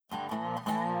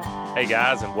Hey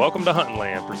guys, and welcome to Hunting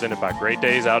Land, presented by Great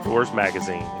Days Outdoors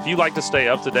Magazine. If you like to stay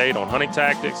up to date on hunting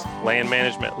tactics, land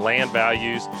management, land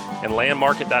values, and land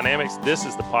market dynamics, this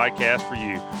is the podcast for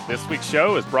you. This week's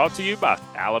show is brought to you by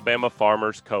Alabama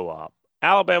Farmers Co-op.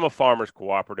 Alabama Farmers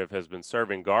Cooperative has been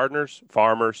serving gardeners,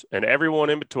 farmers, and everyone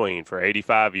in between for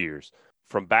 85 years.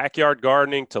 From backyard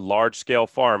gardening to large-scale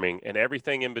farming and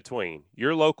everything in between,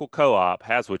 your local co-op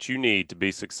has what you need to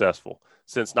be successful.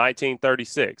 Since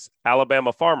 1936,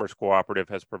 Alabama Farmers Cooperative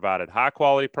has provided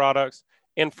high-quality products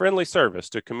and friendly service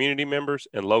to community members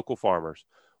and local farmers.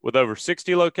 With over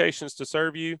 60 locations to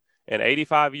serve you and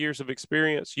 85 years of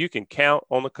experience, you can count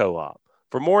on the co-op.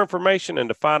 For more information and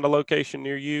to find a location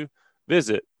near you,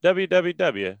 visit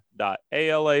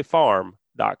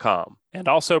www.alafarm.com. And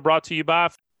also brought to you by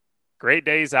Great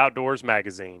Days Outdoors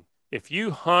Magazine. If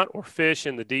you hunt or fish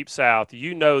in the Deep South,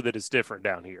 you know that it's different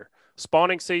down here.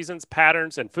 Spawning seasons,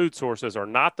 patterns, and food sources are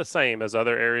not the same as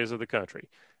other areas of the country.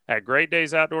 At Great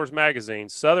Days Outdoors Magazine,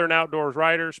 Southern Outdoors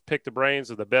writers pick the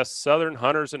brains of the best Southern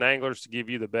hunters and anglers to give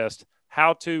you the best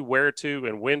how-to, where-to,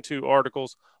 and when-to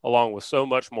articles, along with so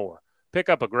much more. Pick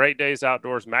up a Great Days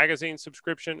Outdoors Magazine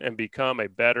subscription and become a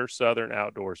better Southern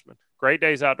outdoorsman. Great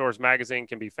Days Outdoors Magazine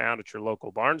can be found at your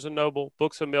local Barnes & Noble,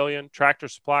 Books A Million, Tractor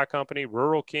Supply Company,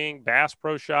 Rural King, Bass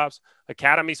Pro Shops,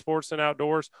 Academy Sports and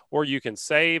Outdoors, or you can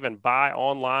save and buy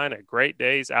online at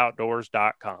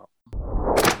greatdaysoutdoors.com.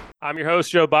 I'm your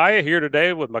host, Joe Baia, here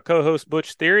today with my co-host,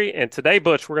 Butch Theory. And today,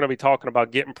 Butch, we're going to be talking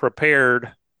about getting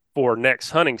prepared for next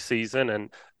hunting season.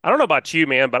 And I don't know about you,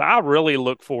 man, but I really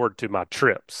look forward to my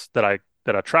trips that I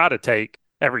try to take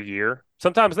every year.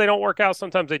 Sometimes they don't work out,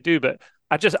 sometimes they do, but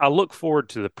I look forward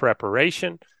to the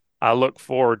preparation. I look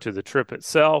forward to the trip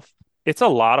itself. It's a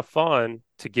lot of fun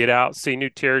to get out, see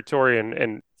new territory.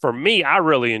 And for me, I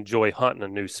really enjoy hunting a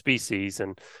new species.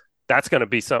 And that's going to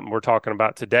be something we're talking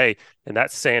about today. And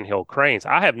that's Sandhill cranes.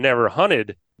 I have never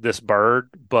hunted this bird,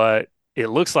 but it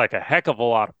looks like a heck of a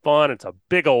lot of fun. It's a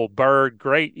big old bird,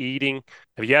 great eating.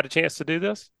 Have you had a chance to do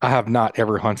this? I have not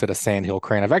ever hunted a sandhill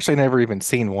crane. I've actually never even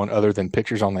seen one other than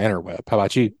pictures on the interweb. How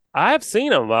about you? I have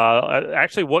seen them.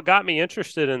 Actually, what got me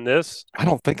interested in this, I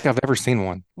don't think I've ever seen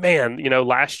one. man,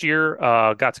 last year,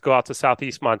 got to go out to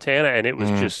Southeast Montana, and it was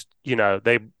just,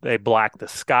 they blacked the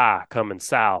sky coming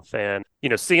south. And,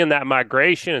 seeing that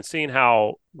migration and seeing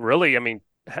how really,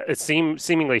 it seemed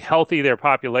seemingly healthy their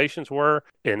populations were.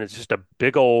 And it's just a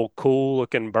big old cool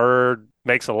looking bird,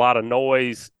 makes a lot of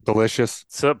noise. Delicious.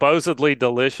 Supposedly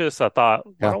delicious. I thought,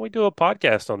 why Yeah. don't we do a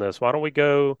podcast on this? Why don't we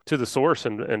go to the source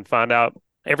and find out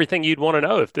everything you'd want to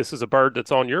know if this is a bird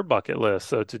that's on your bucket list.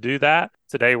 So to do that,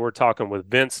 today we're talking with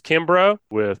Vince Kimbrough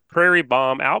with Prairie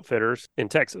Bomb Outfitters in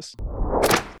Texas.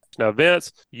 Now,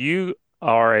 Vince, you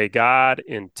are a guide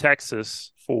in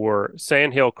Texas for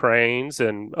sandhill cranes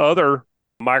and other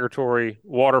migratory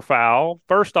waterfowl.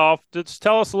 First off, just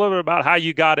tell us a little bit about how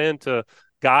you got into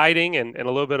guiding and a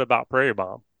little bit about Prairie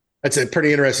Bomb. That's a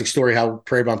pretty interesting story how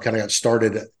Prairie Bomb kind of got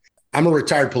started. I'm a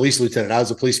retired police lieutenant. I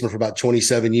was a policeman for about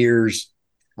 27 years.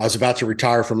 I was about to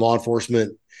retire from law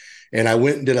enforcement, and I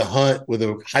went and did a hunt with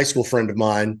a high school friend of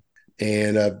mine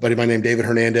and a buddy of mine named David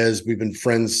Hernandez. We've been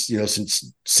friends,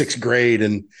 since sixth grade,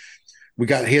 and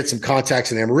he had some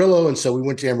contacts in Amarillo. And so we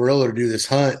went to Amarillo to do this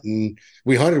hunt, and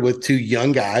we hunted with two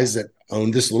young guys that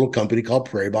owned this little company called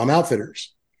Prairie Bomb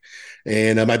Outfitters.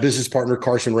 And my business partner,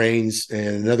 Carson Rains,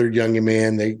 and another young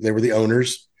man, they were the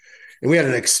owners. And we had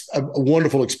a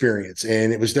wonderful experience.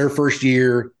 And it was their first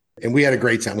year, and we had a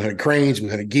great time. We hunted cranes, we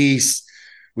hunted geese,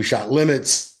 we shot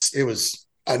limits. It was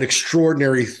an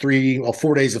extraordinary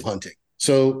 4 days of hunting.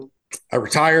 So I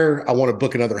retire. I want to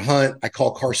book another hunt. I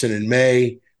call Carson in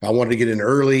May. I wanted to get in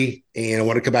early, and I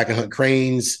want to come back and hunt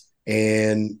cranes.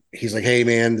 And he's like, hey,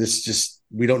 man,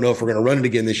 we don't know if we're going to run it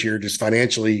again this year, just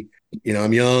financially.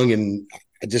 I'm young, and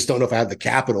I just don't know if I have the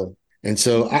capital. And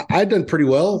so I'd done pretty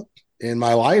well in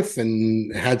my life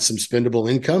and had some spendable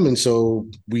income. And so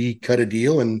we cut a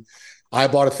deal, and I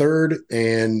bought a third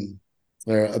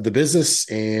of the business.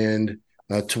 And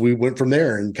we went from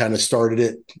there and kind of started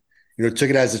it, took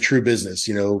it as a true business,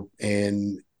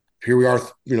 and here we are,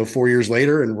 4 years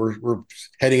later, and we're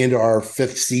heading into our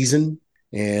fifth season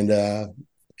and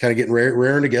kind of getting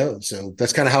raring to go. So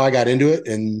that's kind of how I got into it.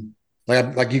 And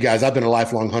like you guys, I've been a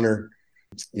lifelong hunter.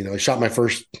 I shot my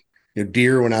first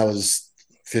deer when I was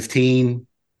 15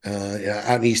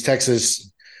 out in East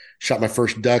Texas. Shot my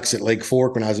first ducks at Lake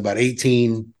Fork when I was about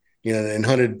 18, and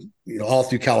hunted, all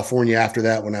through California after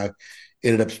that, when I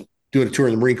ended up doing a tour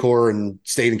in the Marine Corps and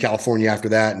stayed in California after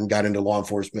that and got into law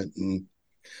enforcement. And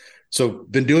so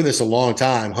been doing this a long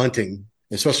time, hunting.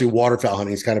 especially waterfowl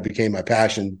hunting. It's kind of became my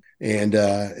passion. And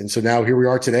so now here we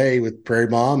are today with Prairie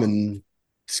Mom, and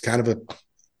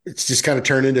it's just kind of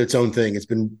turned into its own thing. It's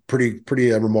been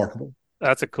pretty remarkable.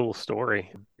 That's a cool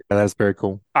story. Yeah, that's very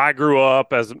cool. I grew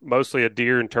up as mostly a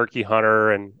deer and turkey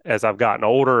hunter, and as I've gotten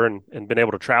older and been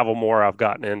able to travel more, I've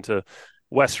gotten into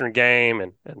Western game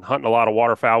and hunting a lot of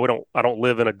waterfowl. I don't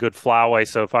live in a good flyway,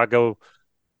 so if I go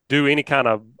do any kind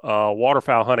of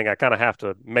waterfowl hunting, I kind of have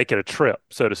to make it a trip,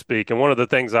 so to speak. And one of the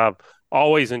things I've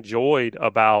always enjoyed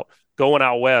about going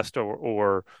out west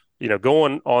or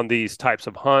going on these types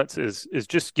of hunts is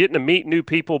just getting to meet new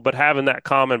people, but having that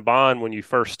common bond when you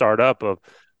first start up of,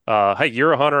 hey,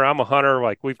 you're a hunter, I'm a hunter,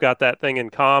 like we've got that thing in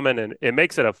common, and it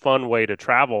makes it a fun way to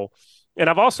travel. And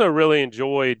I've also really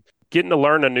enjoyed getting to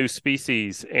learn a new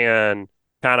species and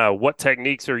kind of what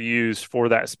techniques are used for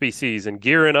that species and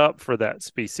gearing up for that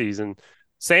species. And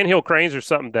sandhill cranes are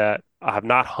something that I have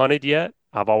not hunted yet.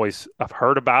 I've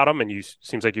heard about them, and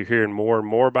seems like you're hearing more and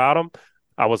more about them.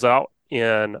 I was out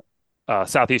in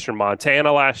southeastern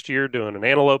Montana last year doing an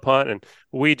antelope hunt, and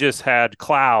we just had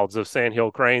clouds of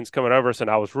sandhill cranes coming over us, and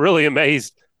I was really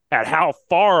amazed at how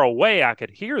far away I could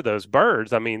hear those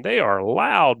birds. I mean, they are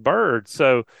loud birds.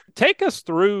 So take us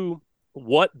through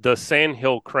what the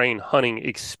sandhill crane hunting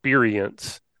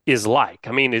experience is like.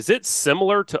 I mean, is it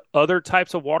similar to other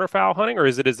types of waterfowl hunting, or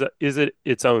is it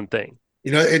its own thing?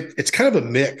 It's kind of a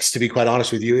mix, to be quite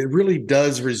honest with you. It really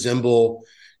does resemble,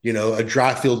 a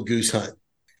dry field goose hunt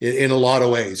in a lot of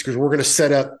ways, because we're going to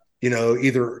set up,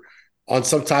 either on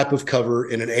some type of cover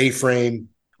in an A-frame,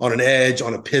 on an edge,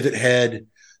 on a pivot head,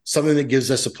 something that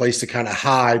gives us a place to kind of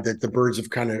hide that the birds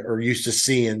have kind of are used to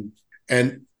seeing.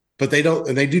 But they don't,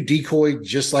 and they do decoy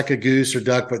just like a goose or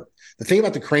duck. But the thing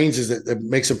about the cranes is that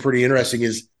makes them pretty interesting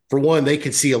is, for one, they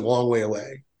can see a long way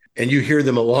away, and you hear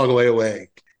them a long way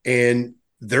away, and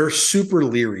they're super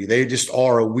leery. They just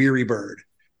are a weary bird.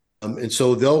 And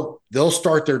so they'll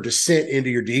start their descent into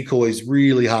your decoys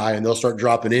really high, and they'll start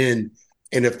dropping in.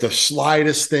 And if the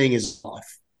slightest thing is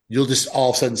off, you'll just all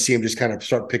of a sudden see them just kind of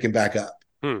start picking back up.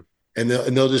 And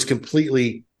they'll just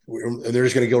completely, and they're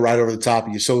just going to go right over the top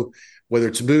of you. So whether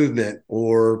it's movement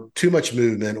or too much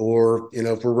movement, or,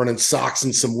 if we're running socks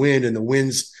and some wind and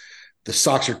the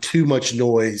socks are too much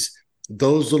noise,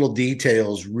 those little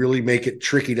details really make it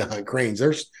tricky to hunt cranes.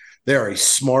 They are a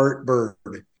smart bird.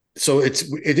 So it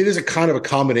is a kind of a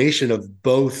combination of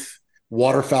both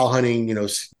waterfowl hunting, out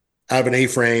of an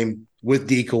A-frame with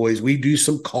decoys. We do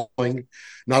some calling,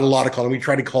 not a lot of calling. We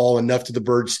try to call enough to the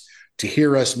birds to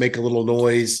hear us, make a little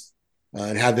noise,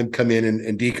 and have them come in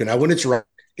and decoy. Now, when it's right,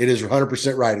 it is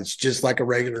 100% right. It's just like a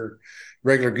regular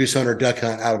goose hunt or duck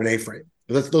hunt out of an A-frame.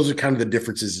 Those are kind of the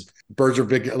differences. Birds are a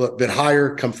little bit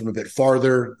higher, come from a bit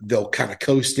farther. They'll kind of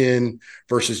coast in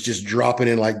versus just dropping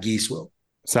in like geese will.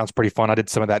 Sounds pretty fun. I did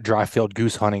some of that dry field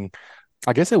goose hunting.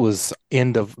 I guess it was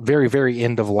very, very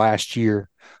end of last year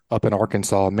up in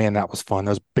Arkansas. Man, that was fun.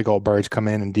 Those big old birds come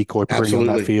in and decoy pretty on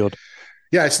that field.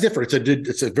 Yeah, it's different.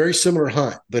 It's a very similar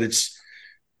hunt, but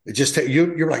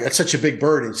you're like, that's such a big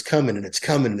bird, and it's coming and it's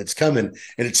coming and it's coming,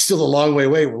 and it's still a long way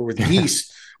away. Where with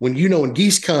geese, when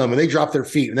geese come and they drop their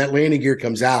feet and that landing gear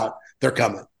comes out, they're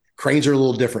coming. Cranes are a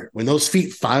little different. When those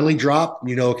feet finally drop,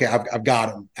 okay, I've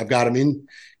got them. I've got them in,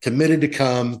 committed to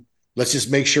come. Let's just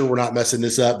make sure we're not messing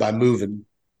this up by moving.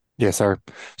 Yes, sir.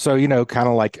 So, kind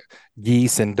of like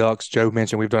geese and ducks, Joe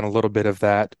mentioned, we've done a little bit of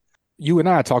that. You and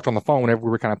I talked on the phone whenever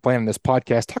we were kind of planning this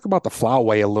podcast. Talk about the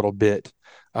flyway a little bit.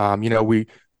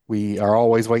 We are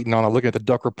always waiting on looking at the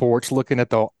duck reports, looking at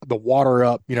the water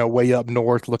up, way up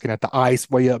north, looking at the ice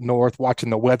way up north, watching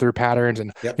the weather patterns,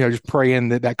 and just praying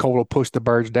that cold will push the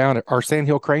birds down. Are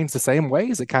sandhill cranes the same way?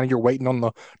 Is it kind of you're waiting on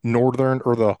the northern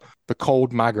or the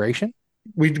cold migration?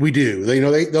 We do.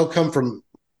 They'll come from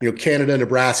Canada,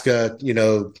 Nebraska,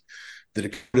 the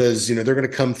Dakotas. They're going to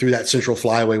come through that central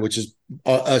flyway, which is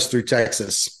us through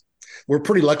Texas. We're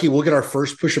pretty lucky. We'll get our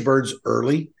first push of birds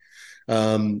early.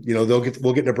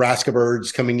 We'll get Nebraska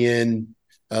birds coming in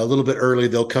a little bit early.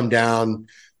 They'll come down,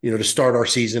 to start our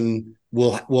season.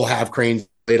 We'll have cranes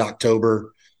late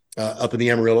October up in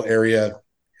the Amarillo area.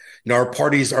 Our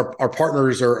partners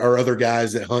are other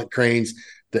guys that hunt cranes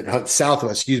that hunt south of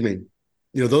us. Excuse me.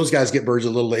 Those guys get birds a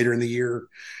little later in the year.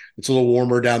 It's a little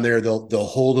warmer down there. They'll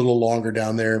hold a little longer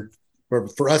down there.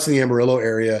 But for us in the Amarillo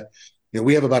area,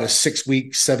 we have about a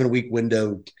 6-week, 7-week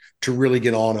window to really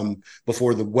get on them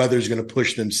before the weather's going to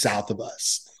push them south of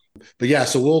us. But yeah,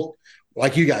 so we'll,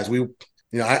 like you guys,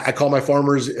 I call my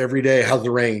farmers every day, how's the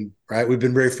rain, right? We've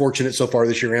been very fortunate so far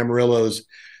this year. Amarillo's,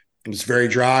 it's very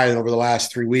dry. And over the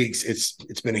last 3 weeks,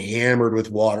 it's been hammered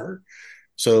with water.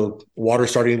 So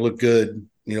water's starting to look good,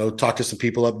 talked to some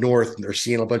people up north, and they're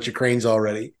seeing a bunch of cranes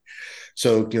already.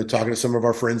 So, talking to some of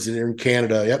our friends in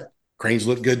Canada, yep, cranes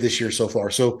look good this year so far.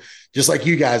 So just like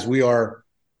you guys, we're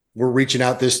reaching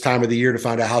out this time of the year to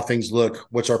find out how things look,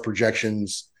 what's our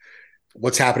projections,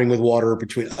 what's happening with water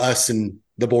between us and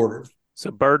the border. So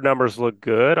bird numbers look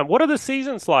good. What are the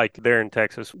seasons like there in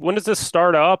Texas? When does this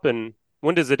start up and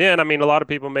when does it end? I mean, a lot of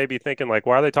people may be thinking like,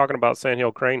 why are they talking about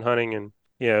Sandhill crane hunting in,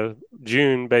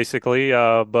 June basically?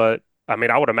 But I mean,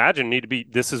 I would imagine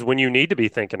this is when you need to be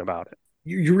thinking about it.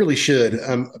 You really should.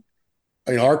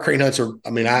 Our crane hunts are,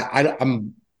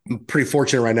 I'm pretty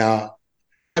fortunate right now.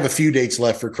 I have a few dates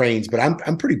left for cranes, but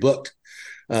I'm pretty booked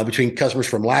between customers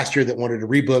from last year that wanted to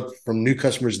rebook, from new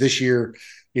customers this year.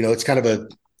 It's kind of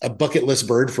a bucket list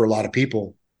bird for a lot of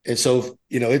people. And so,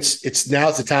 it's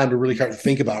the time to really kind of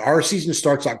think about it. Our season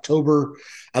starts October.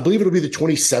 I believe it'll be the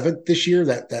 27th this year,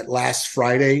 that last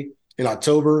Friday in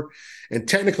October. And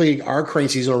technically our crane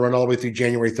season will run all the way through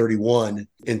January 31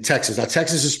 in Texas. Now,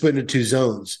 Texas is split into two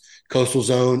zones, coastal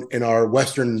zone and our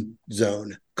western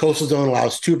zone. Coastal zone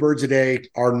allows 2 birds a day.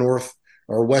 Our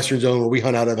western zone where we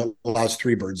hunt out of allows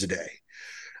 3 birds a day.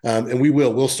 And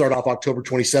we'll start off October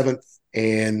 27th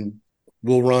and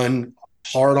we'll run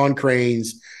hard on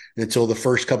cranes until the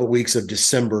first couple of weeks of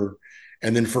December.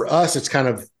 And then for us, it's kind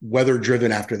of weather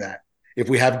driven after that. If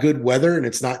we have good weather and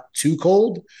it's not too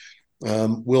cold,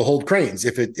 we'll hold cranes.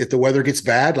 If the weather gets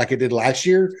bad, like it did last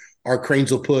year, our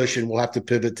cranes will push and we'll have to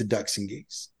pivot to ducks and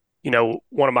geese.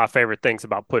 One of my favorite things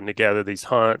about putting together these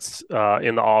hunts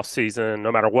in the off season,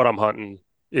 no matter what I'm hunting,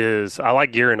 is I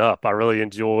like gearing up. I really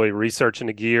enjoy researching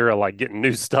the gear. I like getting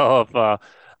new stuff.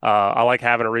 I like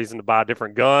having a reason to buy a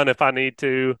different gun if I need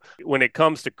to. When it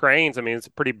comes to cranes, I mean, it's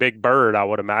a pretty big bird, I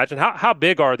would imagine. How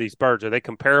big are these birds? Are they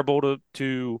comparable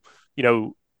to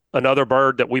another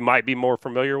bird that we might be more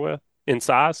familiar with in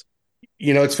size?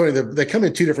 It's funny. They come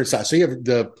in 2 different sizes. So you have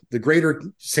the greater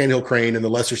sandhill crane and the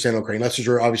lesser sandhill crane. Lessers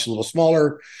are obviously a little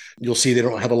smaller. You'll see they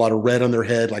don't have a lot of red on their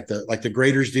head like the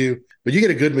graders do. But you get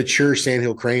a good mature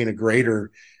sandhill crane, a grader,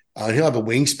 he'll have a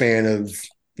wingspan of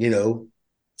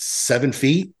 7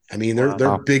 feet. I mean,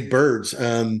 they're big birds.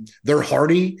 They're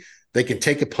hardy. They can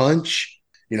take a punch.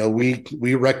 We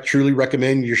truly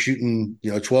recommend you're shooting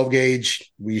 12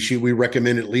 gauge. We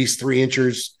recommend at least 3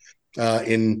 inches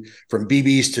from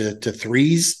BBs to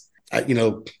threes. You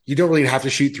don't really have to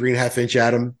shoot 3.5 inch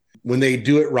at them. When they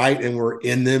do it right and we're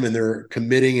in them and they're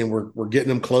committing and we're getting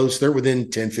them close, they're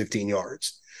within 10, 15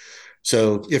 yards.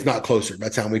 So if not closer, by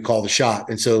the time we call the shot.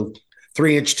 And so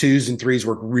 3-inch 2s and 3s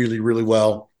work really, really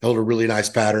well. Hold a really nice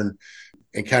pattern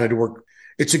and kind of to work.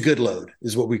 It's a good load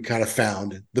is what we kind of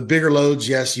found. The bigger loads,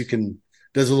 yes,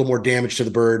 does a little more damage to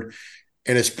the bird.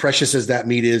 And as precious as that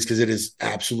meat is, because it is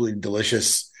absolutely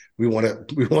delicious, we want to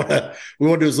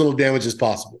do as little damage as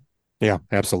possible. Yeah,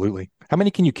 absolutely. How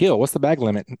many can you kill? What's the bag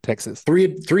limit in Texas? Three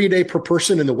a day per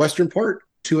person in the western part,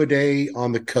 2 a day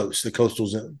on the coast, the coastal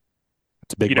zone.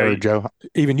 It's a big bird, Joe.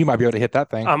 Even you might be able to hit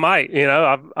that thing. I might.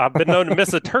 I've been known to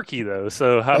miss a turkey though,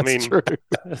 so I mean, true.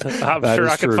 I'm sure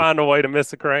I could find a way to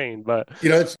miss a crane. But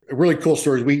it's a really cool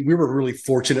story. We were really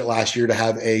fortunate last year to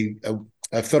have a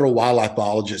federal wildlife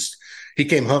biologist. He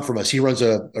came hunt from us. He runs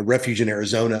a refuge in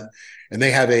Arizona, and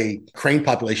they have a crane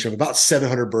population of about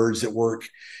 700 birds that work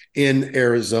in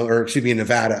in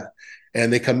Nevada.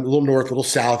 And they come a little north, a little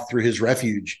south through his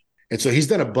refuge. And so he's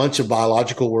done a bunch of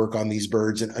biological work on these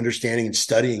birds and understanding and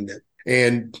studying it.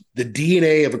 And the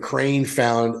DNA of a crane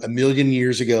found 1 million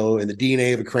years ago and the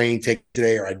DNA of a crane taken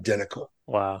today are identical.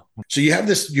 Wow. So you have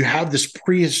this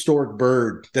prehistoric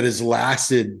bird that has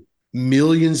lasted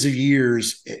millions of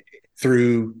years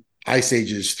through ice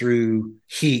ages, through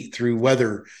heat, through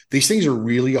weather. These things are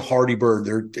really a hardy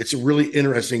bird. It's really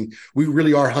interesting. We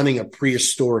really are hunting a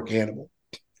prehistoric animal.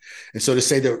 And so to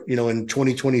say that, in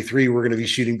 2023, we're going to be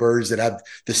shooting birds that have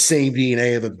the same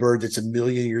DNA of a bird that's 1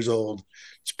 million years old,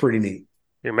 it's pretty neat.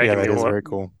 You're making very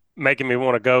cool. Making me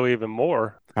want to go even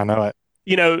more. I know it.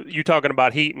 You're talking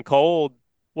about heat and cold.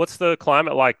 What's the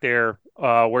climate like there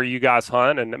where you guys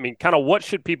hunt? And I mean, kind of what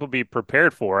should people be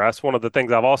prepared for? That's one of the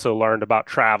things I've also learned about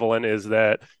traveling is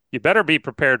that you better be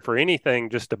prepared for anything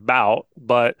just about,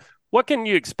 but what can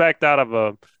you expect out of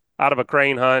a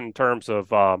crane hunt in terms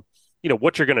of,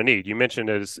 what you're going to need? You mentioned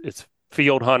it's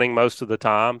field hunting most of the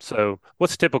time. So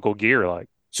what's typical gear like?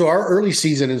 So our early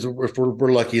season is, if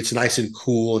we're lucky, it's nice and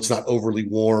cool. It's not overly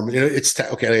warm. It's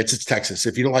Texas.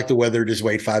 If you don't like the weather, just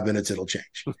wait 5 minutes, it'll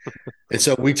change. And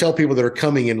so we tell people that are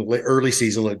coming in early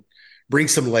season, look, bring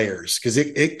some layers because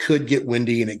it could get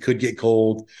windy and it could get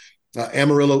cold.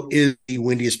 Amarillo is the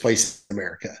windiest place in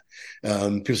America.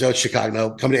 People say, "Oh, Chicago." No,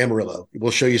 come to Amarillo.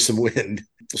 We'll show you some wind.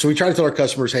 So we try to tell our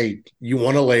customers, hey, you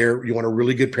want a layer, you want a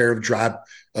really good pair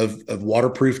of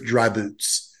waterproof dry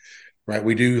boots, right?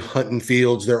 We do hunting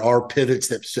fields. There are pivots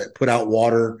that put out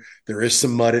water. There is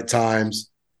some mud at times.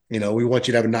 We want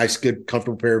you to have a nice, good,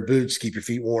 comfortable pair of boots, keep your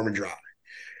feet warm and dry.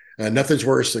 Nothing's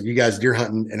worse than you guys deer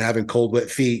hunting and having cold, wet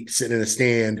feet, sitting in a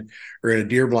stand or in a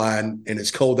deer blind, and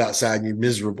it's cold outside and you're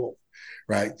miserable,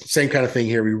 right? Same kind of thing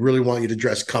here. We really want you to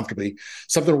dress comfortably,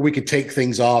 something where we could take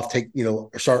things off,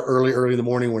 start early in the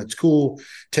morning when it's cool,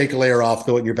 take a layer off,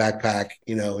 throw it in your backpack,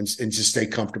 and just stay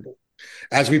comfortable.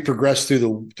 As we progress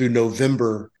through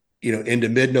November, into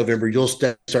mid-November, you'll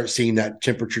start seeing that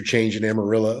temperature change in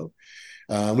Amarillo.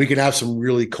 We can have some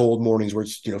really cold mornings where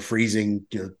it's, freezing,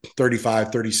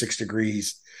 35, 36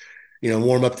 degrees,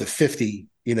 warm up to 50,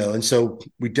 and so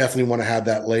we definitely want to have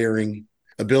that layering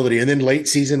ability. And then late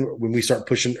season, when we start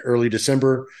pushing early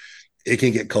December, it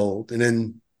can get cold. And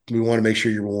then we want to make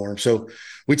sure you're warm. So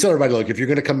we tell everybody, look, if you're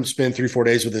going to come and spend 3-4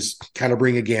 days with us, kind of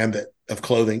bring a gambit of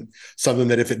clothing, something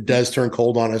that if it does turn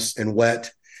cold on us and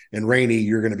wet and rainy,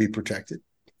 you're going to be protected.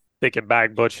 Thinking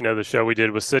back, Butch, the show we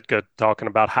did with Sitka talking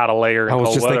about how to layer in I was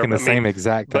cold just weather. thinking the same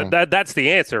exact thing. But that's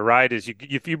the answer, right? Is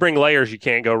if you bring layers, you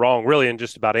can't go wrong really in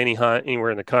just about any hunt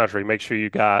anywhere in the country. Make sure you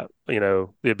got, the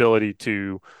ability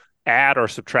to add or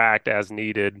subtract as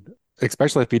needed.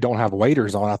 Especially if you don't have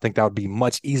waders on, I think that would be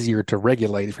much easier to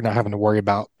regulate if you're not having to worry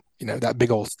about, that big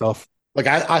old stuff. Like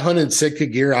I hunted Sitka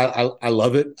gear. I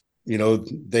love it.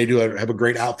 They have a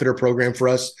great outfitter program for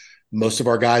us. Most of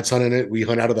our guides hunt in it. We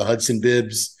hunt out of the Hudson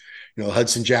bibs,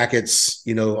 Hudson jackets,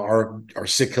 our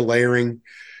Sitka layering,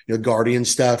 Guardian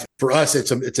stuff. For us,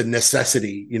 it's a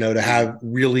necessity, to have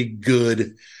really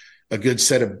a good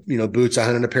set of, boots. I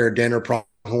hunted a pair of Danner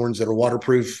pronghorns that are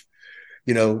waterproof,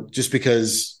 just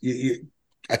because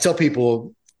I tell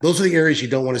people those are the areas you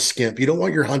don't want to skimp. You don't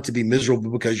want your hunt to be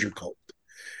miserable because you're cold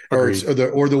or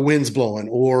the wind's blowing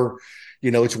or,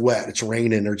 it's wet, it's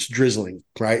raining or it's drizzling.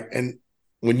 Right. And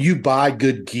when you buy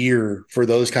good gear for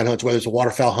those kind of hunts, whether it's a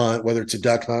waterfowl hunt, whether it's a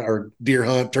duck hunt or deer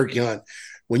hunt, turkey hunt,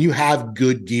 when you have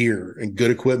good gear and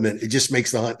good equipment, it just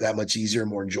makes the hunt that much easier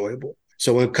and more enjoyable.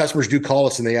 So when customers do call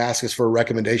us and they ask us for a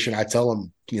recommendation, I tell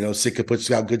them, Sitka puts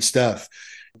out good stuff.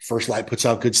 First Light puts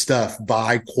out good stuff.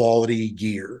 Buy quality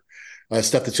gear,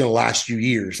 stuff that's going to last you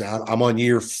years. I'm on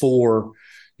year 4,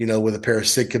 with a pair of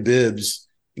Sitka bibs,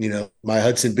 my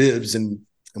Hudson bibs. And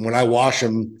when I wash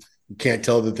them, you can't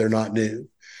tell that they're not new.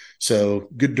 So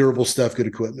good, durable stuff, good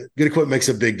equipment. Good equipment makes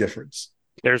a big difference.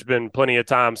 There's been plenty of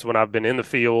times when I've been in the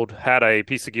field, had a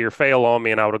piece of gear fail on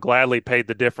me, and I would have gladly paid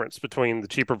the difference between the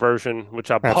cheaper version, which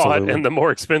I bought, and the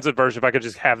more expensive version. If I could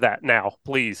just have that now,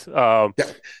 please. Yeah.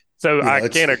 So I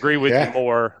can't agree with you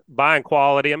more. Buying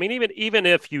quality. I mean, even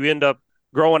if you end up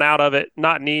growing out of it,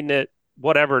 not needing it,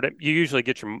 whatever, you usually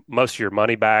get most of your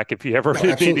money back if you ever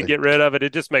need to get rid of it.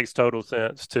 It just makes total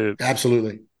sense to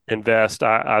invest.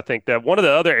 I think that one of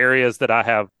the other areas that I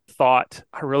have thought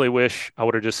I really wish I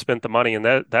would have just spent the money,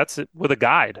 and that's it with a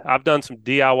guide. I've done some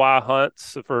DIY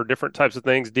hunts for different types of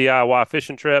things, DIY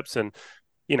fishing trips, and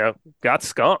got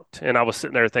skunked. And I was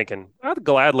sitting there thinking, I'd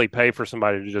gladly pay for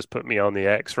somebody to just put me on the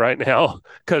X right now.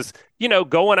 Because,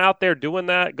 going out there doing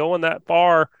that, going that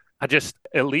far, I just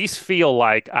at least feel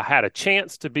like I had a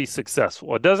chance to be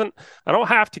successful. I don't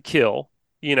have to kill,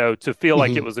 to feel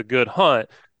like it was a good hunt.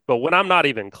 But when I'm not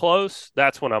even close,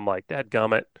 that's when I'm like,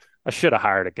 dadgummit, I should have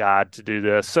hired a guide to do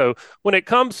this. So when it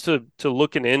comes to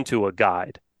looking into a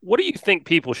guide, what do you think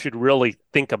people should really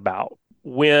think about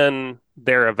when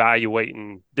they're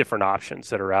evaluating different options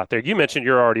that are out there? You mentioned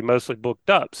you're already mostly booked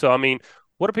up. So, I mean,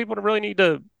 what do people really need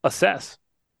to assess?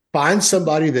 Find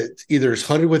somebody that either has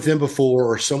hunted with them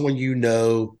before or someone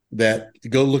that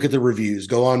go look at the reviews.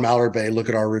 Go on Mallard Bay, look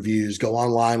at our reviews. Go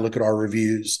online, look at our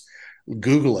reviews.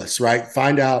 Google us, right?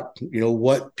 Find out,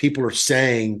 what people are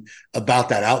saying about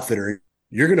that outfitter.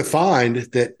 You're going to find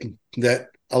that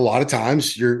a lot of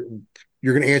times you're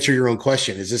going to answer your own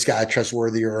question. Is this guy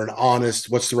trustworthy or an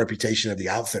honest? What's the reputation of the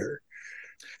outfitter?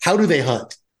 How do they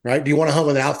hunt, right? Do you want to hunt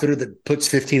with an outfitter that puts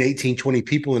 15, 18, 20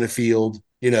 people in a field,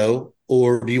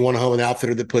 or do you want to hunt with an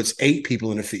outfitter that puts 8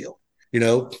 people in a field?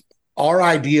 Our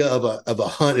idea of a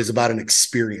hunt is about an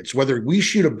experience, whether we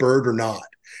shoot a bird or not.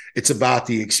 It's about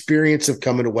the experience of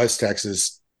coming to West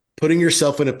Texas, putting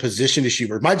yourself in a position to shoot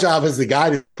birds. My job as the guy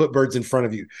to put birds in front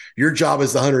of you. Your job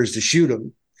as the hunter is to shoot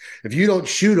them. If you don't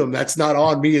shoot them, that's not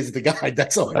on me as the guide.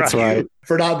 That's on you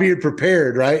for not being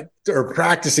prepared, right? Or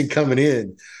practicing coming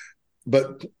in.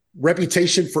 But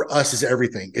reputation for us is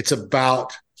everything. It's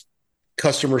about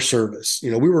customer service.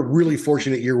 We were really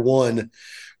fortunate year 1.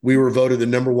 We were voted the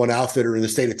 #1 outfitter in the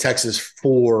state of Texas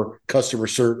for customer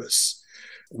service.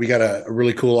 we got a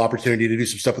really cool opportunity to do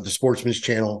some stuff with the Sportsman's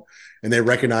Channel, and they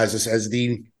recognize us as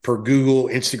per Google,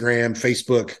 Instagram,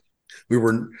 Facebook. We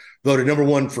were voted number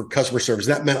one for customer service.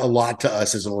 That meant a lot to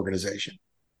us as an organization.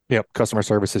 Yep, customer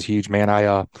service is huge, man.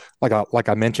 Like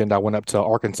I mentioned, I went up to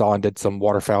Arkansas and did some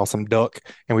waterfowl, some duck,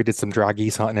 and we did some dry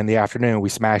geese hunting in the afternoon. We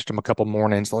smashed them a couple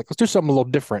mornings. Like, let's do something a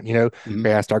little different, We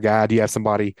asked our guy, "Do you have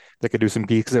somebody that could do some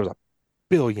geese?" Because there was a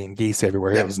billion geese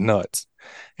everywhere. It was nuts.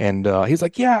 And he's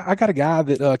like, "Yeah, I got a guy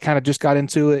that kind of just got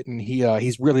into it, and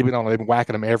he's really been on it, been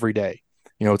whacking them every day.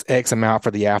 It's X amount for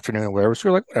the afternoon or whatever." So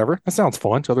we're like, whatever, that sounds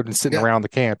fun. So other than sitting around the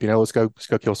camp, let's go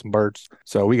kill some birds.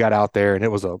 So we got out there, and it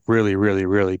was a really, really,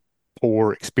 really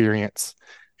poor experience.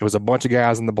 It was a bunch of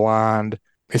guys in the blind.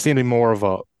 It seemed to be more of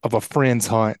a friends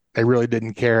hunt. They really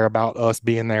didn't care about us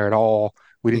being there at all.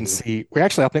 We didn't see. I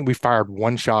think we fired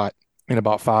one shot in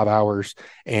about 5 hours.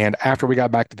 And after we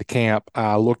got back to the camp,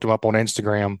 I looked them up on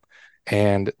Instagram,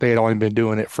 and they had only been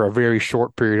doing it for a very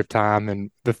short period of time.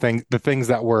 And the things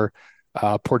that were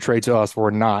portrayed to us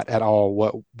were not at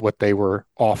all what they were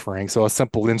offering. So a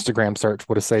simple Instagram search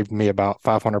would have saved me about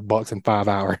 $500 in 5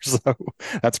 hours. So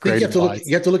that's great. You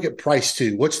have to look at price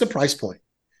too. What's the price point,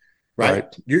 right?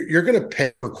 You're going to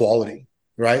pay for quality,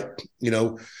 right?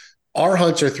 Our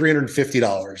hunts are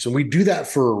 $350, and we do that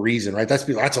for a reason, right? That's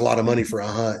a lot of money for a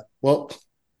hunt. Well,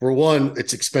 for one,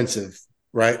 it's expensive,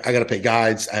 right? I got to pay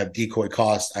guides. I have decoy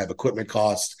costs. I have equipment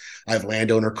costs. I have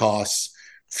landowner costs.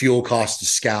 Fuel costs to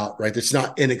scout, right? It's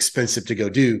not inexpensive to go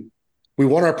do. We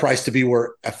want our price to be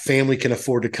where a family can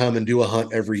afford to come and do a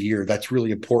hunt every year. That's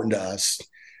really important to us.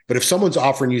 But if someone's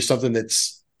offering you something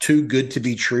that's too good to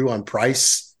be true on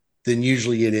price, then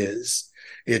usually it is.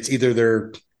 It's either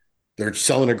they're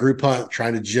selling a group hunt,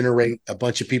 trying to generate a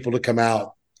bunch of people to come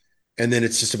out, and then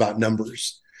it's just about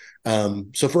numbers.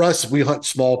 So for us, we hunt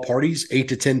small parties, 8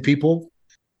 to 10 people.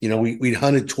 We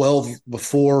hunted 12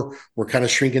 before. We're kind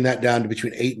of shrinking that down to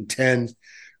between 8 and 10.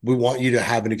 We want you to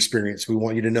have an experience. We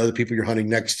want you to know the people you're hunting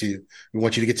next to. We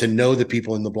want you to get to know the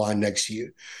people in the blind next to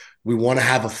you. We want to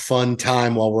have a fun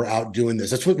time while we're out doing this.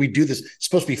 That's what we do. This it's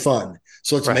supposed to be fun.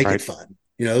 So let's make it fun.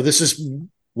 This is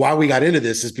why we got into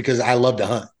this, is because I love to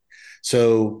hunt.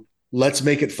 So let's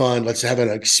make it fun. Let's have an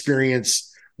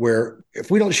experience where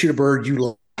if we don't shoot a bird,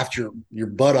 you laugh your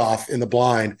butt off in the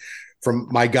blind, from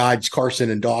my guides, Carson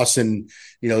and Dawson,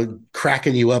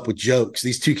 cracking you up with jokes.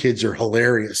 These two kids are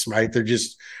hilarious, right?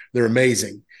 They're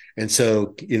amazing. And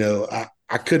so,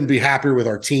 I couldn't be happier with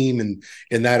our team and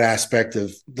in that aspect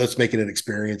of let's make it an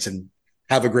experience and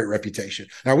have a great reputation.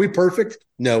 Now, are we perfect?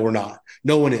 No, we're not.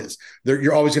 No one is.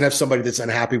 You're always going to have somebody that's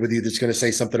unhappy with you, that's going to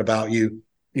say something about you.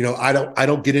 I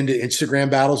don't get into Instagram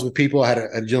battles with people. I had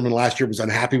a gentleman last year was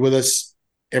unhappy with us.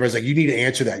 Everybody's like, you need to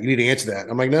answer that. You need to answer that.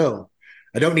 I'm like, no.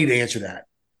 I don't need to answer that.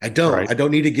 I don't. Right. I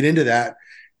don't need to get into that.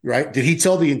 Right. Did he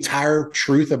tell the entire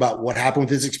truth about what happened with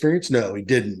his experience? No, he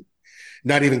didn't.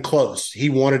 Not even close. He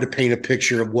wanted to paint a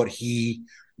picture of what he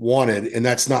wanted, and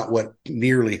that's not what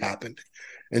nearly happened.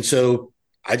 And so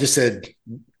I just said,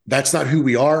 that's not who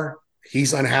we are.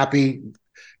 He's unhappy.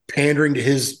 Pandering to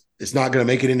his is not going to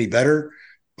make it any better.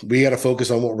 We got to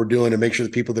focus on what we're doing and make sure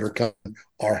the people that are coming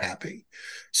are happy.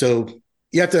 So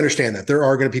you have to understand that there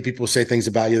are going to be people who say things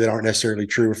about you that aren't necessarily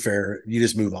true or fair. You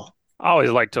just move on. I always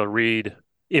like to read,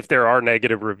 if there are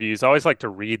negative reviews, I always like to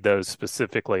read those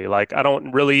specifically. Like, I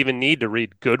don't really even need to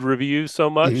read good reviews so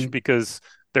much because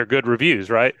they're good reviews,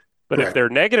 right? But if they're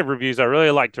negative reviews, I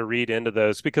really like to read into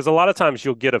those, because a lot of times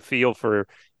you'll get a feel for,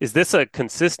 is this a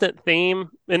consistent theme?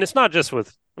 And it's not just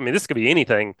with, this could be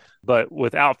anything, but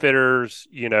with outfitters,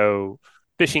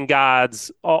 fishing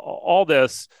guides, all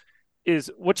this.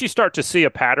 Is what you start to see a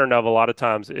pattern of a lot of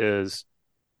times is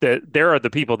that there are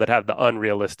the people that have the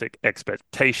unrealistic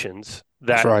expectations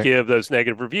that give those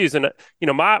negative reviews. And,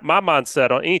 my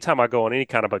mindset on anytime I go on any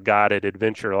kind of a guided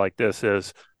adventure like this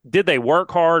is, did they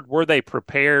work hard? Were they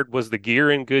prepared? Was the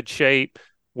gear in good shape?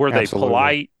 Were they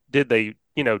polite? Did they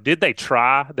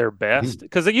try their best?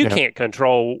 Because you can't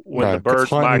control when the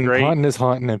birds migrate. Hunting is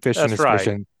hunting and fishing is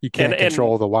fishing. You can't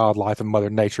control the wildlife and Mother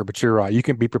Nature, but you're right. You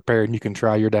can be prepared and you can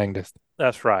try your dangest.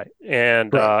 That's right.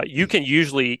 And you can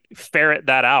usually ferret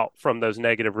that out from those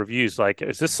negative reviews. Like,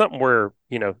 is this something where,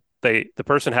 the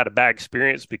person had a bad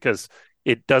experience because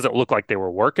it doesn't look like they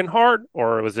were working hard,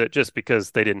 or was it just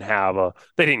because they didn't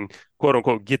quote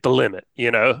unquote get the limit,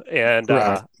 and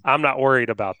I'm not worried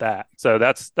about that. So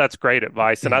that's great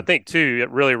advice. And I think too,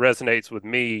 it really resonates with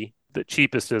me that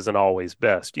cheapest isn't always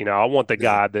best. I want the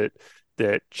guy that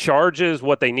that charges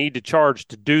what they need to charge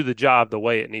to do the job the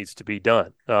way it needs to be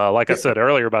done. Like I said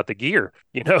earlier about the gear,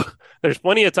 there's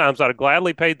plenty of times I'd have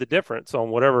gladly paid the difference on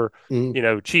whatever,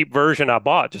 cheap version I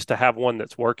bought just to have one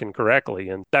that's working correctly.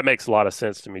 And that makes a lot of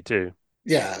sense to me too.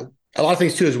 Yeah. A lot of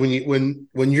things too is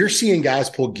when you're seeing guys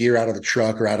pull gear out of the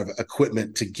truck or out of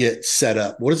equipment to get set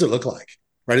up, what does it look like?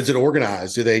 Right? Is it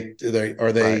organized? Are they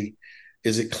right.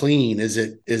 Is it clean? Is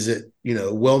it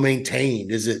well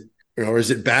maintained? Is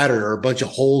it battered or a bunch of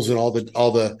holes in all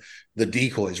the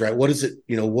decoys, right? What is it?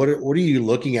 What are you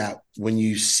looking at when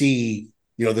you see,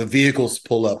 the vehicles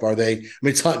pull up? Are they,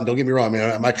 it's hunting, don't get me wrong.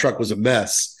 My truck was a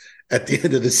mess at the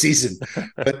end of the season,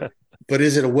 but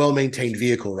is it a well-maintained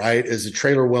vehicle, right? Is the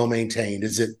trailer well-maintained?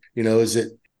 Is it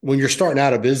when you're starting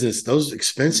out a business, those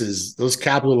expenses, those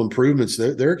capital improvements,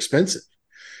 they're expensive.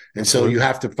 And so you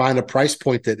have to find a price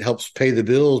point that helps pay the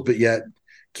bills, but yet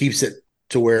keeps it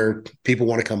to where people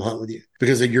want to come hunt with you,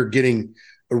 because you're getting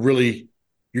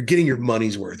your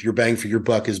money's worth. Your bang for your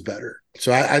buck is better.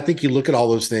 So I think you look at all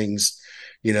those things,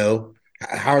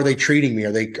 how are they treating me?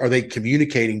 Are they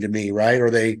communicating to me, right?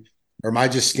 Or am I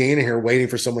just standing here waiting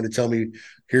for someone to tell me,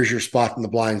 here's your spot in the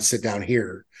blind, sit down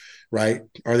here, right?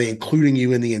 Are they including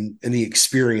you in the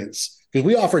experience? Because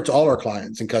we offer it to all our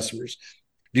clients and customers.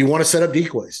 Do you want to set up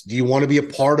decoys? Do you want to be a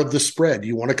part of the spread? Do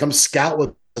you want to come scout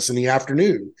with us in the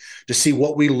afternoon to see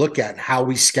what we look at, how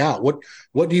we scout?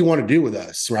 What do you want to do with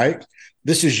us, right?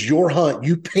 This is your hunt.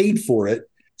 You paid for it.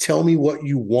 Tell me what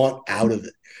you want out of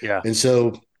it. Yeah. And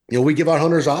so, we give our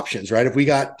hunters options, right?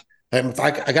 If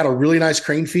I got a really nice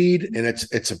crane feed and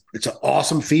it's an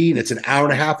awesome feed and it's an hour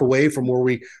and a half away from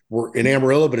where we're in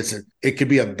Amarillo, but it could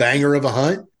be a banger of a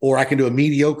hunt, or I can do a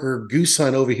mediocre goose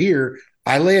hunt over here.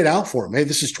 I lay it out for them. Hey,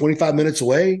 this is 25 minutes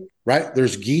away, right?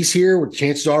 There's geese here. Where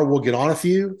chances are we'll get on a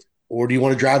few. Or do you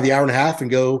want to drive the hour and a half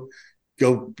and go,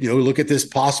 look at this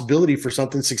possibility for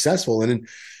something successful, and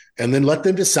then let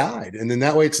them decide. And then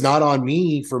that way it's not on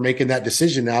me for making that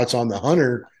decision. Now it's on the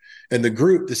hunter and the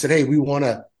group that said, hey, we want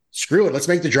to screw it. Let's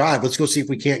make the drive. Let's go see if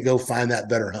we can't go find that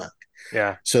better hunt.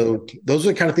 Yeah. So those are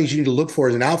the kind of things you need to look for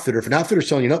as an outfitter. If an outfitter's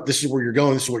telling you, no, this is where you're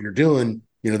going, this is what you're doing,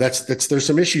 there's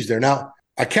some issues there. Now,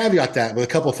 I caveat that with a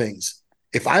couple of things.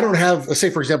 If I don't have, let's say,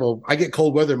 for example, I get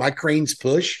cold weather, my cranes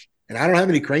push, and I don't have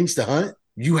any cranes to hunt,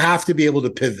 you have to be able to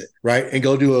pivot, right? And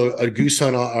go do a goose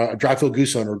hunt, a dry field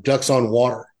goose hunt, or ducks on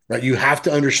water, right? You have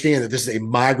to understand that this is a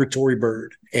migratory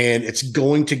bird, and it's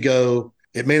going to go,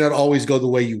 it may not always go the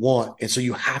way you want. And so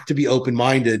you have to be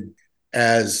open-minded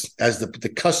as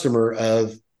the customer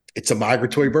of, it's a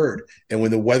migratory bird. And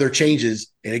when the weather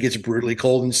changes and it gets brutally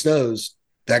cold and snows,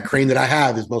 that crane that I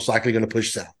have is most likely going to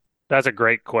push south. That's a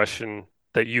great question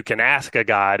that you can ask a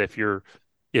guide if you're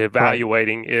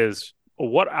evaluating is,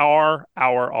 what are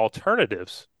our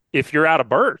alternatives if you're out of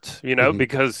birds,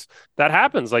 because that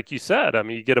happens. Like you said,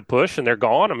 you get a push and they're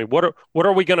gone. What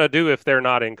are we going to do if they're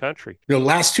not in country?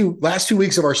 Last two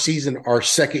weeks of our season, our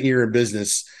second year in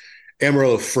business,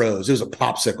 Amarillo froze. It was a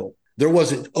popsicle. There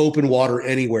wasn't open water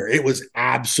anywhere. It was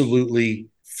absolutely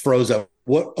froze up.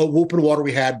 What open water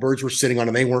we had, birds were sitting on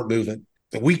and they weren't moving.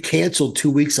 And we canceled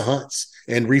 2 weeks of hunts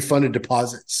and refunded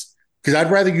deposits, because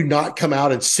I'd rather you not come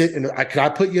out and sit. And could I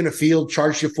put you in a field,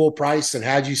 charge you full price, and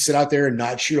had you sit out there and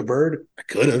not shoot a bird? I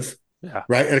could have. Yeah.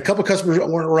 Right. And a couple of customers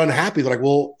were unhappy. They're like,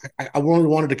 well, I really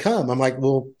wanted to come. I'm like,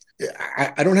 well,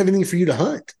 I don't have anything for you to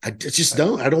hunt. I just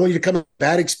don't. I don't want you to come a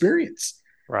bad experience.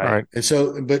 Right. And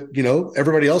so, but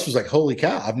everybody else was like, holy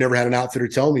cow, I've never had an outfitter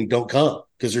tell me don't come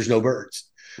because there's no birds.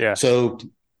 Yeah. So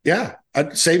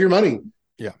I'd save your money.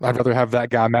 Yeah. I'd rather have that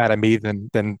guy mad at me than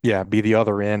be the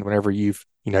other end whenever you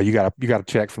got a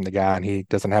check from the guy and he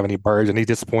doesn't have any birds and he's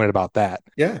disappointed about that.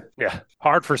 Yeah. Yeah.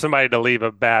 Hard for somebody to leave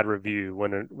a bad review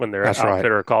when their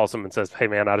outfitter calls them and says, hey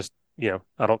man, I just,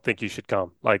 I don't think you should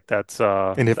come. Like that's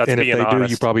and if they honest.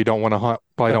 do, you probably don't want to hunt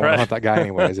that guy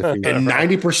anyways. And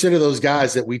 90% of those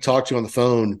guys that we talk to on the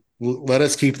phone let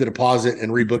us keep the deposit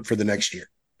and rebook for the next year.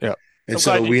 Yeah. And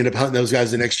so we end up hunting those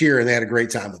guys the next year, and they had a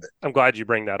great time with it. I'm glad you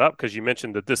bring that up, because you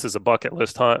mentioned that this is a bucket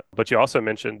list hunt, but you also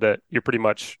mentioned that you're pretty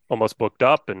much almost booked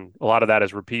up, and a lot of that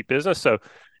is repeat business. So,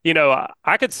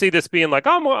 I could see this being like,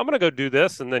 oh, I'm going to go do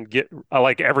this and then I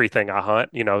like everything I hunt.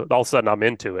 All of a sudden I'm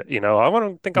into it. I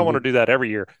want to do that every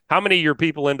year. How many of your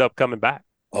people end up coming back?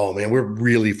 Oh man, we're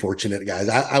really fortunate, guys.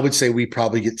 I would say we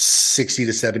probably get 60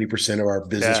 to 70% of our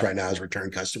business right now as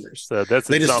return customers. So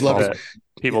they just love it.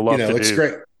 People love to do. It's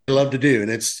great. They love to do.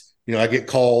 And it's, I get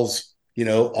calls,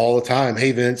 all the time.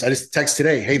 Hey, Vince, I just text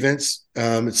today. Hey, Vince,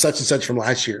 it's such and such from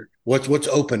last year. What's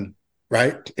open,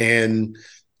 right? And,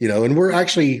 and we're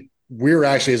actually, we're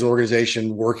actually as an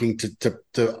organization working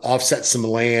to offset some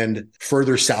land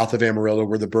further south of Amarillo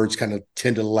where the birds kind of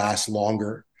tend to last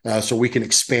longer. So we can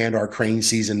expand our crane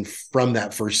season from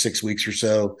that first 6 weeks or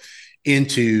so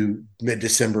into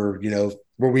mid-December,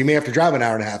 where we may have to drive an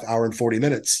hour and a half, hour and 40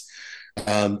 minutes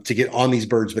to get on these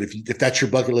birds. But if that's your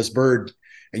bucket list bird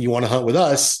and you want to hunt with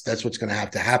us, that's what's going to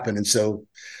have to happen. And so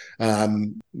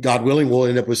God willing, we'll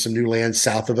end up with some new land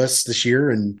south of us this year.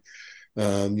 And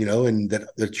and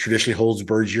that traditionally holds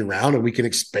birds year round, and we can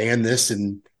expand this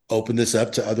and open this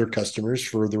up to other customers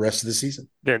for the rest of the season.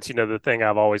 Vince, the thing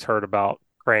I've always heard about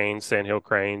cranes, Sandhill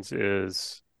cranes,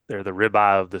 is they're the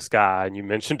ribeye of the sky. And you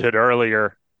mentioned it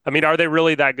earlier. I mean, are they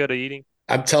really that good at eating?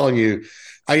 I'm telling you,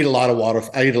 I eat a lot of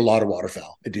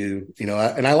waterfowl. I do,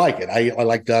 and I like it. I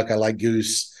like duck. I like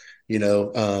goose,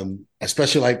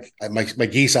 especially like my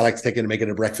geese. I like to take it and make it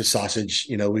a breakfast sausage.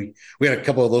 We had a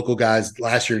couple of local guys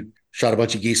last year shot a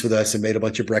bunch of geese with us and made a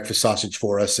bunch of breakfast sausage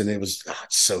for us. And it was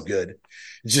it's so good.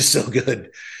 It's just so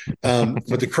good.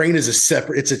 But the crane is it's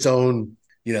its own,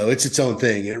 it's its own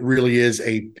thing. It really is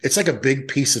it's like a big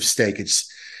piece of steak.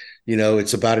 It's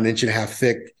about 1.5 inches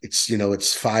thick. It's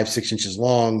 5-6 inches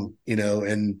long,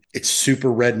 and it's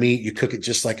super red meat. You cook it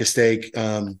just like a steak.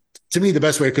 To me, the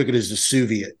best way to cook it is to sous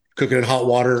vide it. Cook it in hot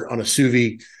water on a sous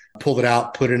vide, pull it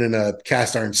out, put it in a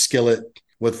cast iron skillet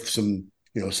with some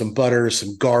butter,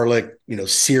 some garlic,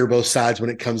 sear both sides when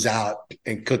it comes out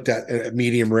and cook that at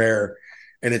medium rare.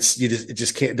 And it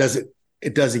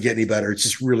doesn't get any better. It's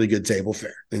just really good table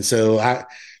fare. And so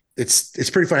it's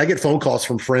pretty fun. I get phone calls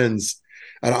from friends.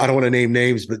 I don't want to name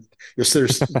names, but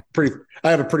I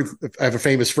have a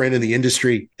famous friend in the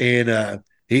industry, and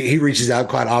he reaches out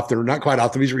quite often, or not quite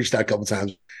often. He's reached out a couple of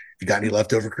times. If you got any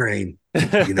leftover crane,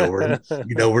 you know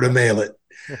where to mail it.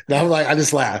 And I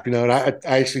just laugh, and I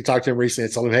actually talked to him recently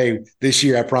and told him, hey, this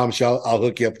year, I promise you, I'll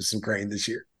hook you up with some crane this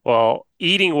year. Well,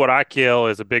 eating what I kill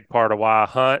is a big part of why I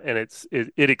hunt, and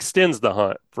it extends the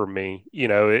hunt for me.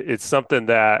 It's something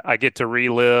that I get to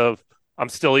relive. I'm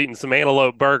still eating some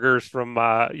antelope burgers from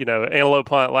my, antelope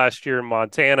hunt last year in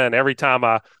Montana, and every time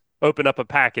I open up a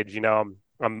package,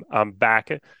 I'm back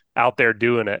out there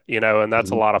doing it, and that's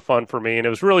a lot of fun for me. And it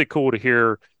was really cool to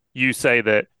hear you say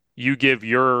that you give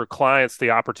your clients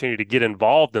the opportunity to get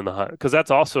involved in the hunt, because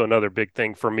that's also another big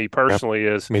thing for me personally.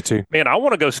 Is me too, man. I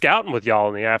want to go scouting with y'all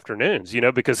in the afternoons,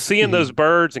 because seeing those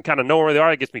birds and kind of knowing where they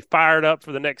are, it gets me fired up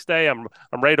for the next day. I'm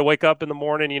ready to wake up in the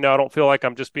morning. I don't feel like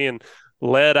I'm just being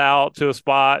led out to a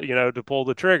spot, to pull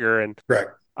the trigger. And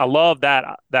correct. I love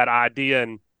that idea.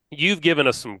 And you've given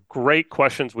us some great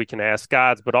questions we can ask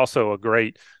guides, but also a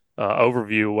great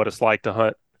overview of what it's like to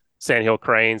hunt Sandhill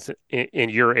cranes in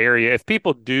your area. If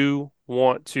people do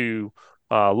want to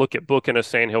look at booking a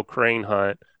Sandhill crane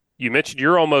hunt, you mentioned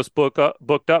you're almost booked up.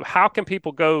 How can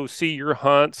people go see your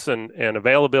hunts and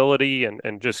availability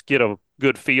and just get a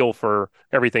good feel for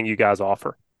everything you guys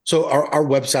offer? So our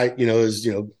website, is,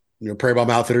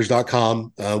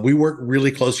 prairiebomboutfitters.com. We work really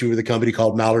closely with a company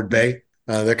called Mallard Bay.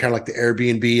 They're kind of like the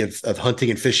Airbnb of hunting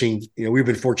and fishing. We've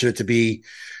been fortunate to be,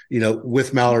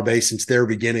 with Mallard Bay since their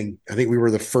beginning. I think we were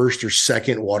the first or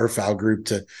second waterfowl group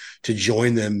to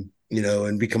join them,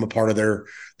 and become a part of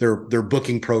their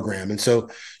booking program. And so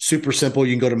super simple.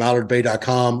 You can go to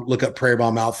mallardbay.com, look up Prairie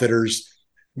Bomb Outfitters,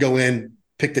 go in,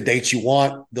 pick the dates you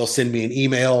want. They'll send me an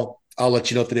email. I'll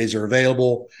let you know if the days are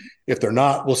available. If they're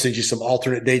not, we'll send you some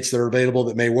alternate dates that are available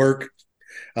that may work.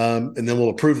 And then we'll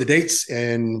approve the dates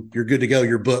and you're good to go.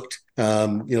 You're booked.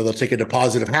 They'll take a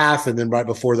deposit of half, and then right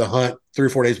before the hunt, 3 or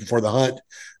 4 days before the hunt,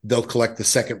 they'll collect the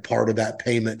second part of that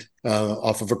payment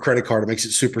off of a credit card. It makes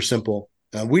it super simple.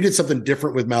 We did something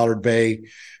different with Mallard Bay.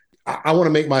 I want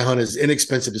to make my hunt as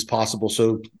inexpensive as possible.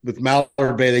 So with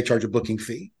Mallard Bay, they charge a booking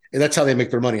fee, and that's how they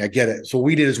make their money. I get it. So what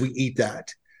we did is we eat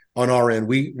that on our end.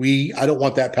 I don't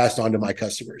want that passed on to my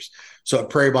customers. So at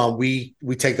Prairie Bomb, we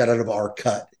take that out of our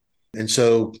cut. And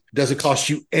so it doesn't cost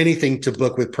you anything to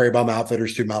book with Prairie Bomb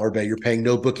Outfitters through Mallard Bay. You're paying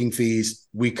no booking fees.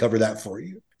 We cover that for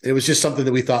you. It was just something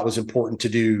that we thought was important to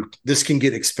do. This can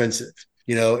get expensive,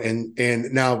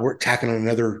 and now we're tacking on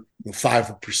another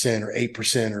 5% or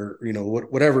 8% or,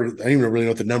 whatever. I don't even really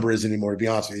know what the number is anymore, to be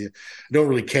honest with you. I don't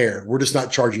really care. We're just not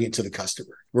charging it to the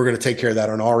customer. We're going to take care of that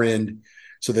on our end,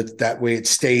 so that way it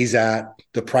stays at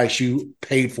the price you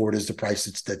paid for it is the price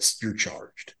that's you're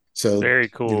charged. So very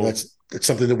cool. That's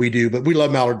something that we do, but we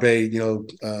love Mallard Bay.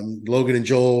 Logan and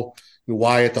Joel,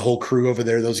 Wyatt, the whole crew over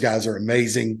there. Those guys are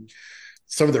amazing.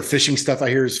 Some of their fishing stuff I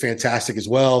hear is fantastic as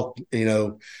well.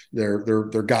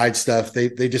 Their guide stuff.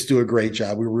 They just do a great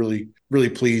job. We're really, really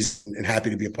pleased and happy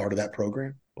to be a part of that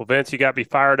program. Well, Vince, you got me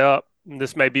fired up.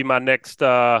 This may be my next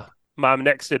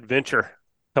adventure.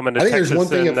 coming to I think there's one Texas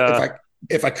thing, and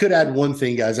if I could add one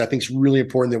thing, guys, I think it's really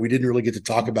important that we didn't really get to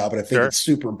talk about, but I think sure. it's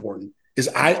super important, is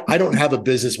I don't have a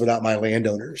business without my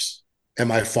landowners and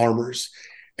my farmers.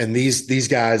 And these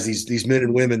guys, these men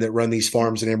and women that run these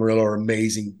farms in Amarillo are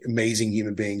amazing, amazing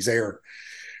human beings.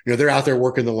 They're out there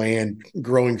working the land,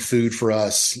 growing food for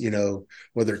us,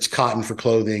 whether it's cotton for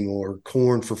clothing or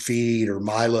corn for feed or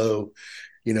Milo,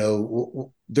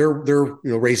 they're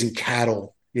raising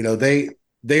cattle. They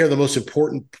are the most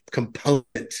important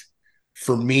component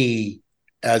for me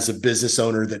as a business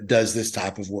owner that does this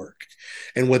type of work.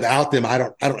 And without them, I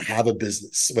don't have a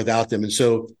business without them. And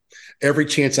so every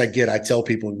chance I get, I tell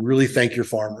people, really thank your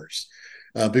farmers,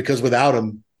 because without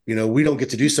them, we don't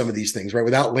get to do some of these things, right?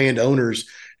 Without landowners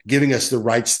giving us the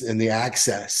rights and the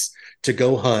access to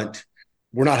go hunt,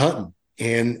 we're not hunting.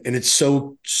 And it's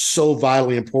so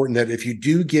vitally important that if you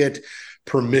do get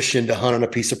permission to hunt on a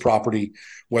piece of property,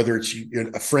 whether it's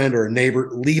a friend or a neighbor,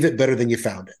 leave it better than you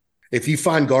found it. If you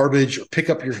find garbage or pick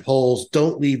up your holes,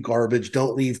 don't leave garbage.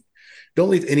 Don't leave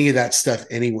any of that stuff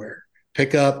anywhere.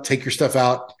 Pick up, take your stuff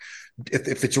out.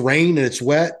 If it's rain and it's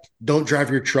wet, don't drive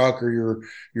your truck or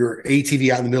your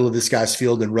ATV out in the middle of this guy's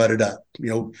field and rut it up.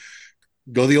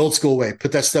 Go the old school way.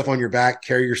 Put that stuff on your back,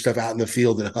 carry your stuff out in the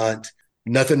field and hunt.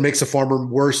 Nothing makes a farmer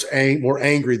more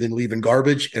angry than leaving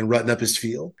garbage and rutting up his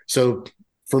field. So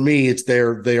for me, they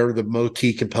are the most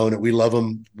key component. We love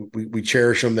them. We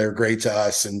cherish them. They're great to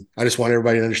us. And I just want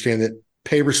everybody to understand that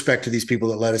pay respect to these people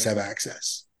that let us have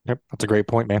access. Yep. That's a great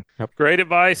point, man. Yep. Great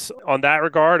advice on that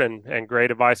regard and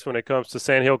great advice when it comes to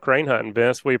Sandhill crane hunting,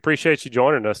 Vince. We appreciate you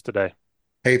joining us today.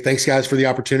 Hey, thanks guys for the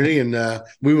opportunity. And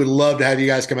we would love to have you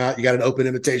guys come out. You got an open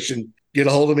invitation. Get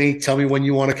a hold of me. Tell me when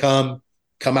you want to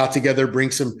come out together,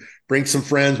 bring some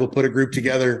friends. We'll put a group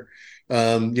together.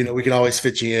 We can always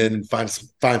fit you in and find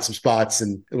some spots,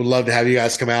 and we would love to have you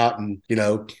guys come out and,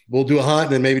 we'll do a hunt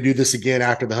and then maybe do this again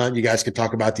after the hunt. You guys could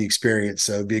talk about the experience.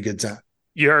 So it'd be a good time.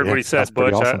 You heard what he said,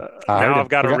 Butch. Awesome. Now I've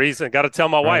got a reason. Got to tell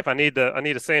my wife I need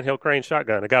a Sandhill crane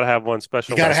shotgun. I got to have one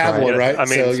special. You got to have one, right? I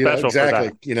mean, special exactly.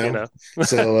 For that,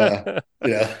 So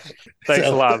Thanks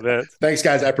a lot, Vince. Thanks,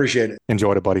 guys. I appreciate it.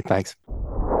 Enjoyed it, buddy. Thanks.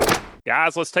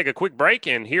 Guys, let's take a quick break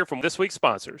and hear from this week's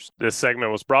sponsors. This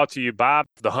segment was brought to you by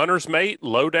the Hunter's Mate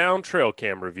Lowdown Trail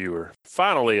Cam Reviewer.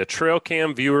 Finally, a trail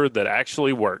cam viewer that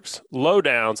actually works.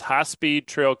 Lowdown's high-speed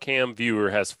trail cam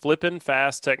viewer has flippin'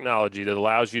 fast technology that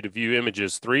allows you to view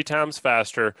images 3 times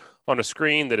faster on a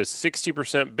screen that is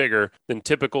 60% bigger than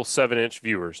typical 7-inch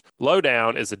viewers.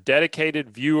 Lowdown is a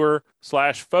dedicated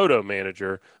viewer/photo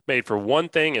manager made for one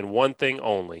thing and one thing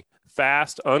only: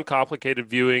 fast, uncomplicated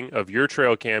viewing of your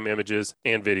trail cam images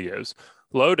and videos.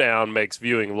 Lowdown makes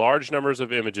viewing large numbers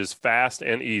of images fast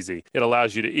and easy. It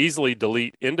allows you to easily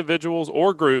delete individuals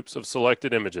or groups of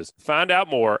selected images. Find out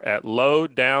more at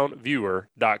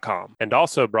lowdownviewer.com. And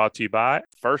also brought to you by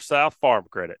First South Farm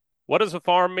Credit. What does a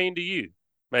farm mean to you?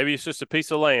 Maybe it's just a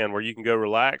piece of land where you can go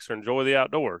relax or enjoy the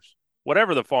outdoors.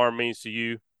 Whatever the farm means to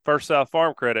you, First South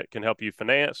Farm Credit can help you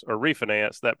finance or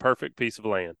refinance that perfect piece of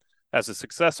land. As a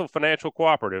successful financial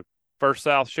cooperative, First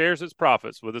South shares its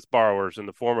profits with its borrowers in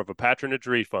the form of a patronage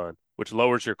refund, which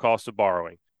lowers your cost of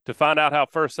borrowing. To find out how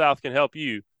First South can help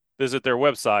you, visit their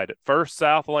website at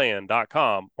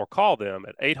firstsouthland.com or call them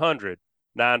at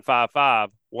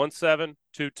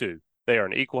 800-955-1722. They are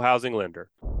an equal housing lender.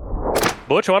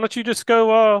 Butch, why don't you just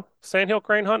go sandhill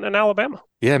crane hunting in Alabama?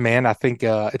 Yeah, man. I think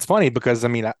it's funny because,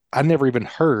 I never even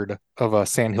heard of a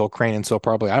sandhill crane until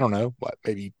probably, I don't know,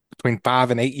 maybe between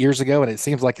 5 and 8 years ago. And it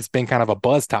seems like it's been kind of a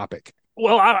buzz topic.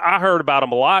 Well, I heard about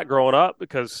them a lot growing up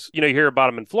because, you hear about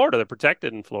them in Florida. They're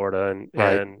protected in Florida.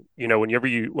 And whenever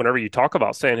you talk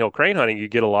about sandhill crane hunting, you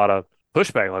get a lot of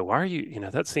pushback. Like, why are you,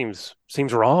 that seems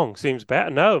wrong, seems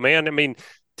bad. No, man.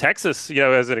 Texas,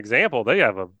 as an example, they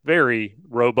have a very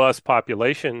robust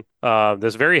population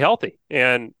that's very healthy.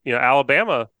 And,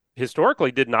 Alabama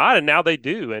historically did not, and now they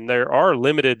do. And there are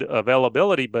limited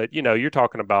availability, but, you're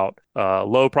talking about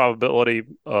low probability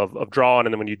of drawing.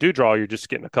 And then when you do draw, you're just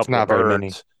getting a couple of birds. Very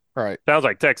many. Right. Sounds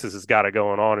like Texas has got it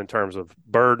going on in terms of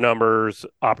bird numbers,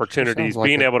 opportunities,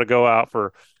 being able to go out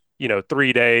for,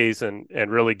 3 days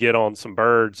and really get on some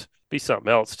birds. Be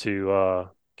something else to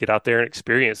get out there and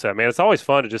experience that, man. It's always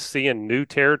fun to just seeing new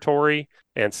territory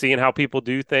and seeing how people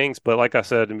do things. But like I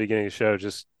said in the beginning of the show,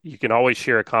 just you can always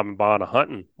share a common bond of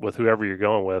hunting with whoever you're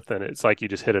going with. And it's like you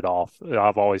just hit it off.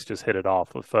 I've always just hit it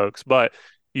off with folks. But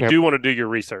you do want to do your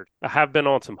research. I have been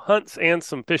on some hunts and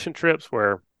some fishing trips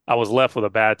where I was left with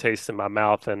a bad taste in my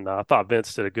mouth. And I thought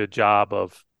Vince did a good job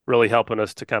of really helping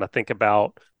us to kind of think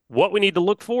about what we need to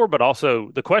look for, but also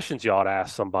the questions you ought to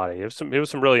ask somebody. It was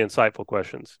some really insightful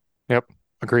questions. Yep.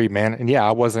 Agreed, man. And yeah,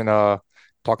 I wasn't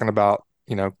talking about,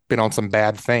 been on some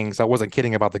bad things. I wasn't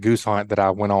kidding about the goose hunt that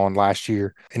I went on last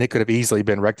year, and it could have easily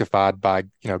been rectified by,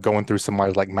 going through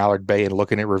somebody like Mallard Bay and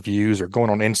looking at reviews, or going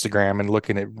on Instagram and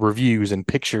looking at reviews and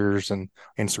pictures. And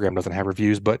Instagram doesn't have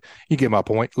reviews, but you get my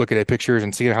point. Looking at pictures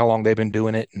and seeing how long they've been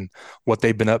doing it and what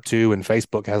they've been up to. And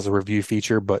Facebook has a review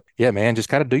feature. But yeah, man, just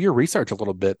kind of do your research a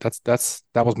little bit. That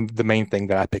was the main thing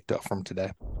that I picked up from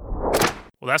today.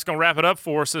 Well, that's going to wrap it up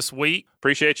for us this week.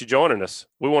 Appreciate you joining us.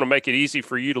 We want to make it easy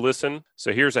for you to listen,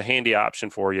 so here's a handy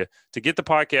option for you. To get the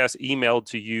podcast emailed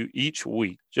to you each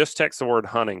week, just text the word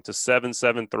hunting to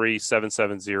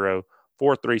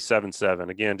 773-770-4377.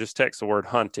 Again, just text the word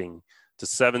hunting to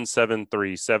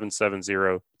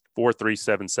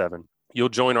 773-770-4377. You'll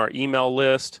join our email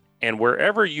list, and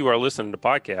wherever you are listening to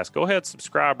podcasts, go ahead,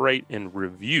 subscribe, rate, and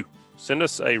review. Send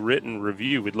us a written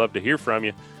review. We'd love to hear from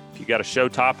you. If you got a show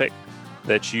topic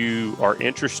that you are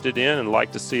interested in and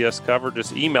like to see us cover,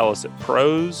 just email us at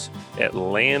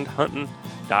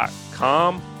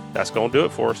pros@landhunting.com. That's going to do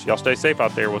it for us. Y'all stay safe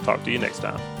out there. We'll talk to you next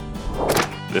time.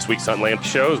 This week's Hunt Land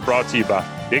Show is brought to you by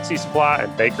Dixie Supply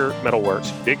and Baker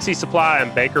Metalworks. Dixie Supply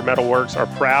and Baker Metalworks are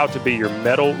proud to be your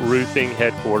metal roofing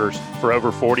headquarters for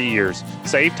over 40 years.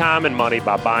 Save time and money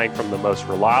by buying from the most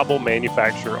reliable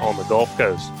manufacturer on the Gulf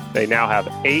Coast. They now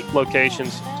have 8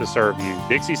 locations to serve you.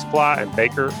 Dixie Supply and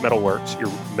Baker Metalworks,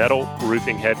 your metal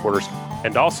roofing headquarters.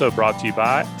 And also brought to you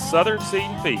by Southern Seed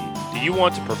and Feed. Do you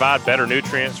want to provide better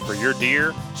nutrients for your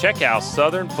deer? Check out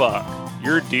Southern Buck.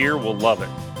 Your deer will love it.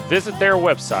 Visit their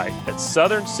website at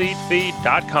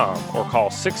southernseedfeed.com or call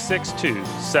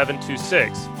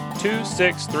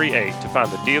 662-726-2638 to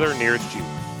find the dealer nearest you.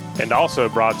 And also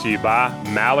brought to you by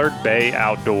Mallard Bay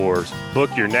Outdoors.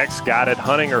 Book your next guided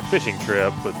hunting or fishing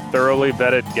trip with thoroughly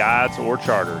vetted guides or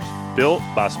charters. Built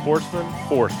by sportsmen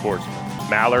for sportsmen.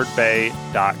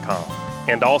 MallardBay.com.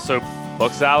 And also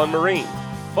Bucks Island Marine.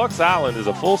 Bucks Island is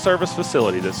a full-service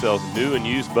facility that sells new and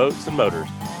used boats and motors.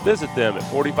 Visit them at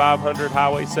 4500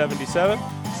 Highway 77,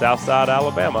 Southside,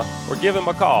 Alabama, or give them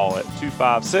a call at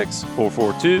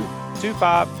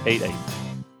 256-442-2588.